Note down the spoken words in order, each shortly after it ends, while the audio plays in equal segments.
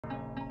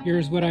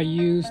Here's what I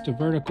use to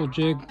vertical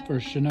jig for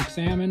Chinook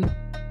salmon.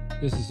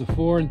 This is a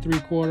 4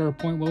 3/4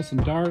 Point Wilson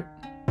dart.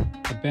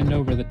 I bend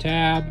over the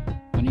tab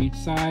on each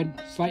side,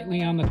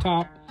 slightly on the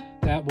top.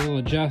 That will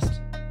adjust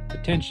the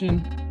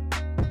tension.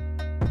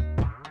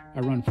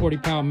 I run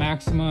 40-pound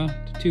maxima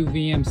to 2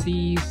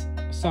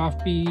 VMCs, a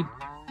soft bead,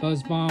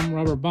 buzz bomb,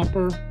 rubber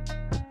bumper,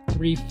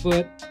 3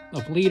 foot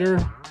of leader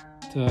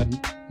to a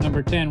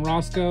number 10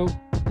 rosco,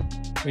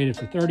 rated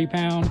for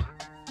 30-pound.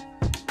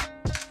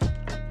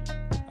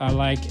 I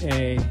like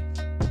a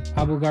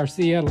Abu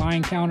Garcia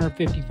line counter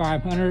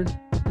 5500.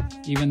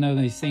 Even though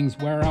these things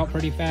wear out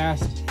pretty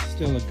fast,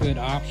 still a good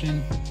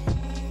option.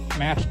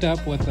 Matched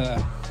up with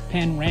a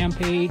Penn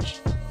Rampage,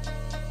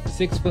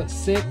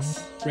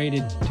 6'6",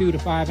 rated 2 to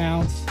 5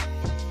 ounce.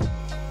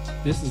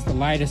 This is the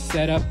lightest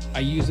setup.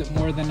 I use it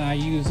more than I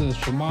use a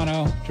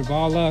Shimano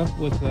Travala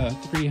with a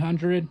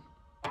 300.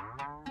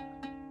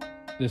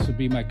 This would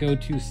be my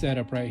go-to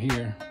setup right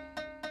here.